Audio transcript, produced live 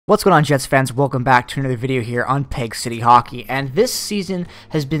What's going on, Jets fans? Welcome back to another video here on Peg City Hockey. And this season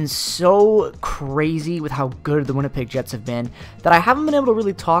has been so crazy with how good the Winnipeg Jets have been that I haven't been able to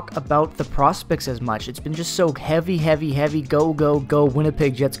really talk about the prospects as much. It's been just so heavy, go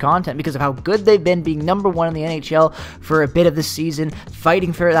Winnipeg Jets content because of how good they've been, being #1 in the NHL for a bit of the season,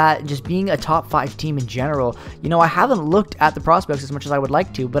 fighting for that, and just being a top 5 team in general. You know, I haven't looked at the prospects as much as I would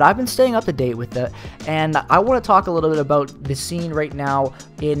like to, but I've been staying up to date with it. And I want to talk a little bit about the scene right now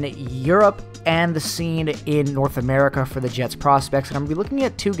in Europe and the scene in North America for the Jets prospects. And I'm going to be looking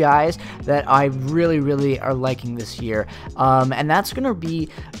at two guys that I really are liking this year. And that's going to be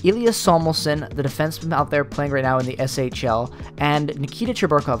Elias Salomonsson, the defenseman out there playing right now in the SHL, and Nikita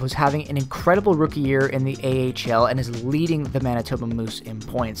Chibrikov, who's having an incredible rookie year in the AHL and is leading the Manitoba Moose in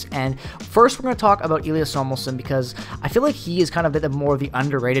points. And first, we're going to talk about Elias Salomonsson because I feel like he is kind of a bit more of the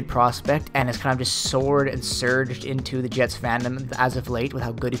underrated prospect and has kind of just soared and surged into the Jets fandom as of late with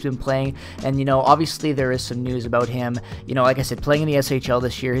how good he's been playing. And, you know, obviously there is some news about him. You know, like I said, playing in the SHL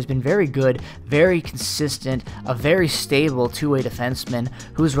this year, he's been very good, very consistent, a very stable two-way defenseman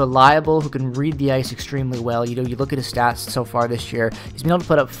who's reliable, who can read the ice extremely well. You know, you look at his stats so far this year, he's been able to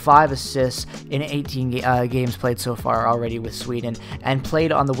put up 5 assists in 18 games played so far already with Sweden, and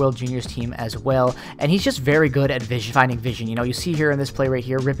played on the World Juniors team as well. And he's just very good at finding vision. You know, you see here in this play right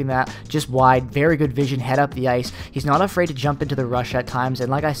here, ripping that just wide, very good vision, head up the ice. He's not afraid to jump into the rush at times,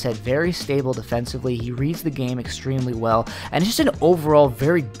 and like I said, very stable defensively. He reads the game extremely well, and it's just an overall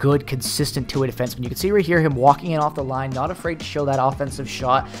very good, consistent two-way defenseman. You can see right here him walking in off the line, not afraid to show that offensive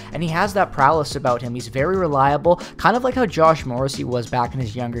shot, and he has that prowess about him. He's very reliable, kind of like how Josh Morrissey was back in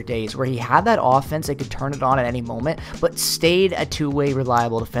his younger days, where he had that offense and could turn it on at any moment, but stayed a two-way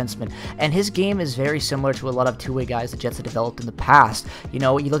reliable defenseman. And his game is very similar to a lot of two-way guys the Jets have developed in the past. You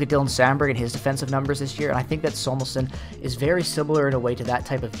know, you look at Dylan Samberg and his defensive numbers this year, and I think that Salomonsson is very similar in a way to that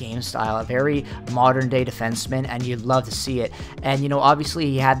type of game style, a very modern-day defenseman, and you'd love to see it. And, you know, obviously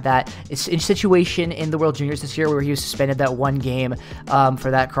he had that situation in the World Juniors this year where he was suspended that one game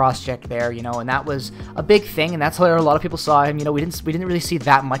for that cross-check there, you know, and that was a big thing, and that's where a lot of people saw him. You know, we didn't really see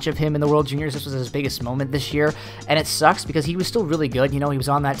that much of him in the World Juniors. This was his biggest moment this year, and it sucks because he was still really good. You know, he was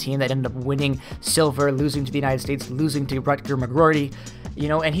on that team that ended up winning silver, losing to the United States, losing to Rutger McGroarty, you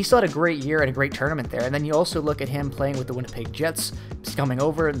know, and he still had a great year and a great tournament there. And then you also look at him playing with the Winnipeg Jets, coming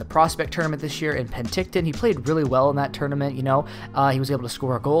over in the prospect tournament this year in Penticton. He played really well in that tournament, you know. He was able to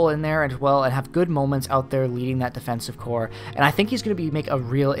score a goal in there as well and have good moments out there leading that defensive core. And I think he's going to make a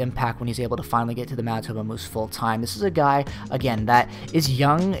real impact when he's able to finally get to the Manitoba Moose full time. This is a guy, again, that is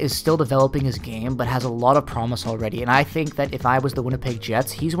young, is still developing his game, but has a lot of promise already. And I think that if I was the Winnipeg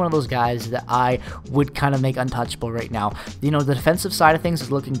Jets, he's one of those guys that I would kind of make untouchable right now. You know, the defensive side of things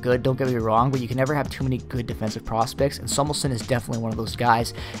is looking good, don't get me wrong, but you can never have too many good defensive prospects, and Salomonsson is definitely one of those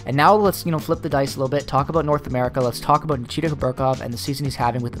guys. And now let's, you know, flip the dice a little bit, talk about North America. Let's talk about Nikita Chibrikov and the season he's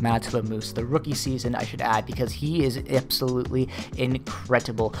having with the Manitoba Moose, the rookie season, I should add, because he is absolutely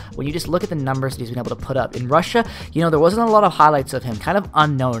incredible. When you just look at the numbers that he's been able to put up in Russia, you know, there wasn't a lot of highlights of him, kind of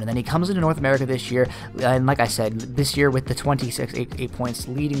unknown, and then he comes into North America this year, and like I said, this year with the 8 points,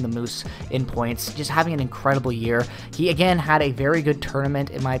 leading the Moose in points, just having an incredible year. He again had a very good tournament,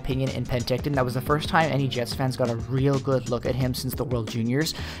 in my opinion, in Penticton. That was the first time any Jets fans got a real good look at him since the World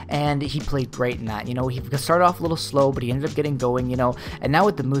Juniors, and he played great in that. You know, he started off a little slow, but he ended up getting going, you know, and now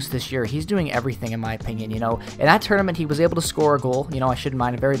with the Moose this year, he's doing everything, in my opinion. You know, in that tournament, he was able to score a goal, you know, I shouldn't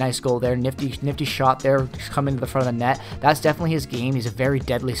mind, a very nice goal there, nifty shot there, coming to the front of the net. That's definitely his game. He's a very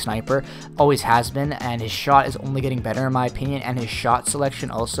deadly sniper, always has been, and his shot is only getting better, in my opinion, and his shot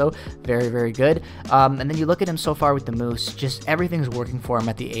selection also very good. And then you look at him so far with the Moose, just everything's working for him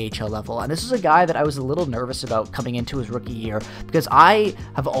at the AHL level. And this is a guy that I was a little nervous about coming into his rookie year because I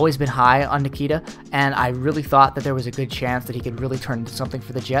have always been high on Nikita, and I really thought that there was a good chance that he could really turn into something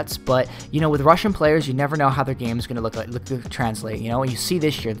for the Jets. But, you know, with Russian players, you never know how their game is going to translate, you know. And you see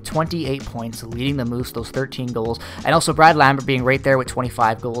this year, 28 points, leading the Moose, those 13 goals, and also Brad Lambert being right there with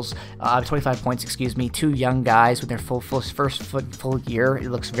 25 points, excuse me. Two young guys with their first full year. It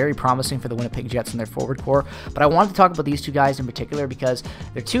looks very promising for the Winnipeg Jets and their forward core. But I wanted to talk about these two guys in particular because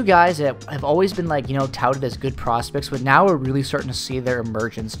they're two guys that have always been, like, you know, touted as good prospects, but now we're really starting to see their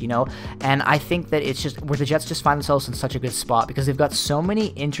emergence, you know. And I think that it's just where the Jets just find themselves in such a good spot because they've got so many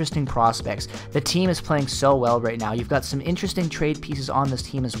interesting prospects. The team is playing so well right now. You've got some interesting trade pieces on this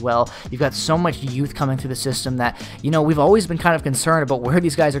team as well. You've got so much youth coming through the system that, you know, we've always been kind of concerned about where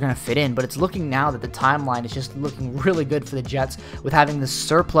these guys are going to fit in, but it's looking now that the timeline is just looking really good for the Jets with having this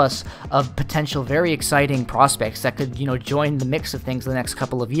surplus of potential very exciting prospects that could, you know, join the mix of things in the next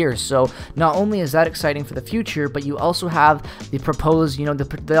couple of years. So not only is that exciting for the future, but you also have the pose, you know,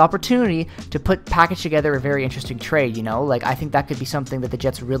 the opportunity to package together a very interesting trade, you know? Like, I think that could be something that the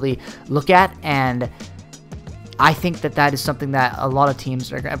Jets really look at, and I think that is something that a lot of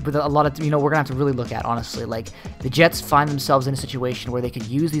teams, we're going to have to really look at, honestly. Like, the Jets find themselves in a situation where they could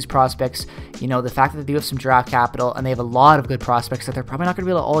use these prospects, you know, the fact that they do have some draft capital, and they have a lot of good prospects that they're probably not going to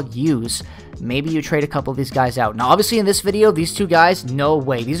be able to all use. Maybe you trade a couple of these guys out. Now, obviously, in this video, these two guys, no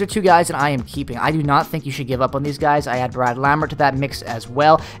way. These are two guys that I am keeping. I do not think you should give up on these guys. I add Brad Lambert to that mix as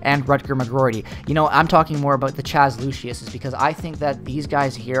well, and Rutger McGroarty. You know, I'm talking more about the Chaz Lucius, because I think that these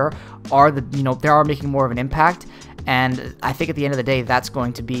guys here are they are making more of an impact. And I think at the end of the day, that's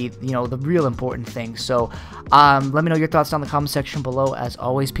going to be, you know, the real important thing. So let me know your thoughts down in the comment section below. As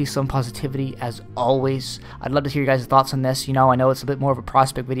always, peace, love, and positivity. As always, I'd love to hear your guys' thoughts on this. You know, I know it's a bit more of a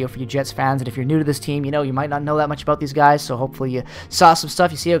prospect video for you Jets fans, and if you're new to this team, you know, you might not know that much about these guys. So hopefully you saw some stuff.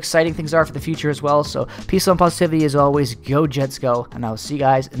 You see how exciting things are for the future as well. So peace, love, and positivity. As always, go Jets, go. And I'll see you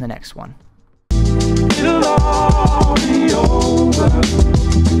guys in the next one. It'll all be over.